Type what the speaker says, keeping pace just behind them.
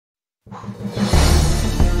Call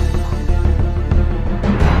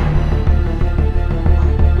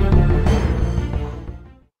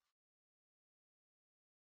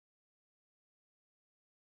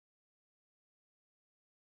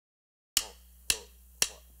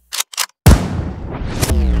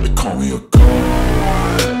me a god.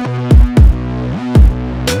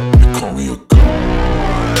 They call me a god.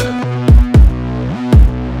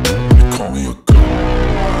 They call me a god.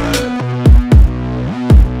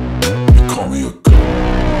 They call me a god.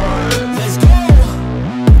 Let's go.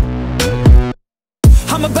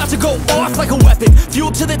 I'm about to go off like a weapon.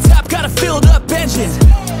 Fuel to the top, got a filled up engine.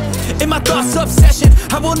 In my thoughts, obsession.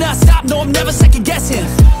 I will not stop, no, I'm never second guessing.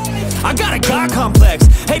 I got a God complex.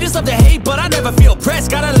 Haters love to hate, but I never feel pressed.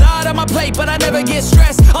 Got a lot on my plate, but I never get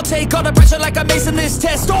stressed. I'll take all the pressure like I'm acing this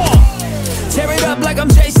test. Tear it up like I'm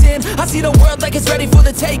Jason. I see the world like it's ready for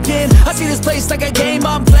the taking. I see this place like a game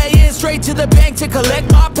I'm playing. Straight to the bank to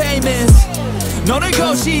collect my payments. No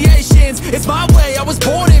negotiations, it's my way, I was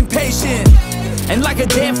born impatient. And like a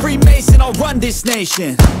damn Freemason, I'll run this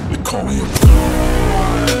nation. They call me a god.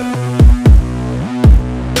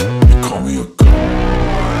 They call me a god.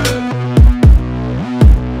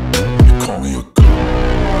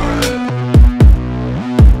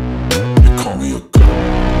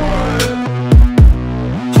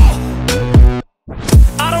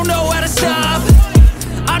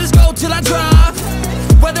 Till I drop,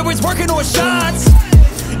 whether it's working or shots,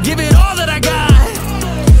 give it all that I got.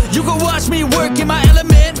 You can watch me work in my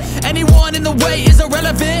element. Anyone in the way is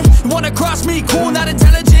irrelevant. You wanna cross me, cool, not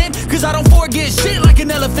intelligent, cause I don't forget shit like an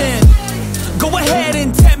elephant. Go ahead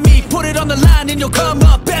and tempt me, put it on the line and you'll come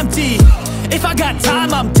up empty. If I got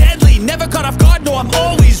time, I'm deadly, never caught off guard, no, I'm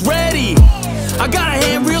always ready. I got a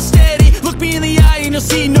hand real steady, look me in the eye and you'll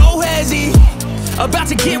see no hezzy. About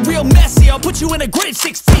to get real messy, I'll put you in a grave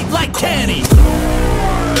 6 feet like Kenny.